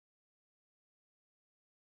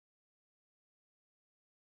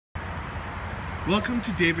Welcome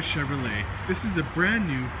to Davis Chevrolet. This is a brand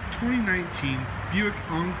new 2019 Buick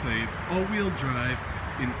Enclave all-wheel drive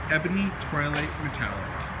in ebony twilight metallic.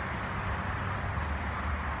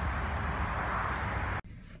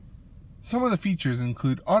 Some of the features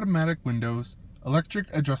include automatic windows, electric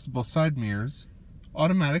adjustable side mirrors,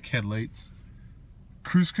 automatic headlights,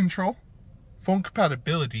 cruise control, phone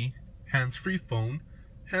compatibility, hands-free phone,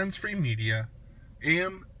 hands-free media,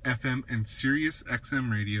 AM, FM, and Sirius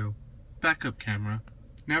XM radio, backup camera,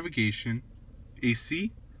 navigation,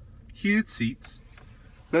 AC, heated seats,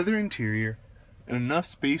 leather interior, and enough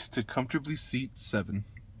space to comfortably seat 7.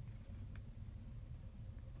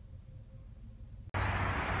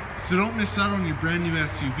 So don't miss out on your brand new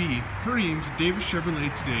SUV. Hurry into Davis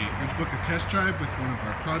Chevrolet today and book a test drive with one of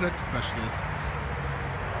our product specialists.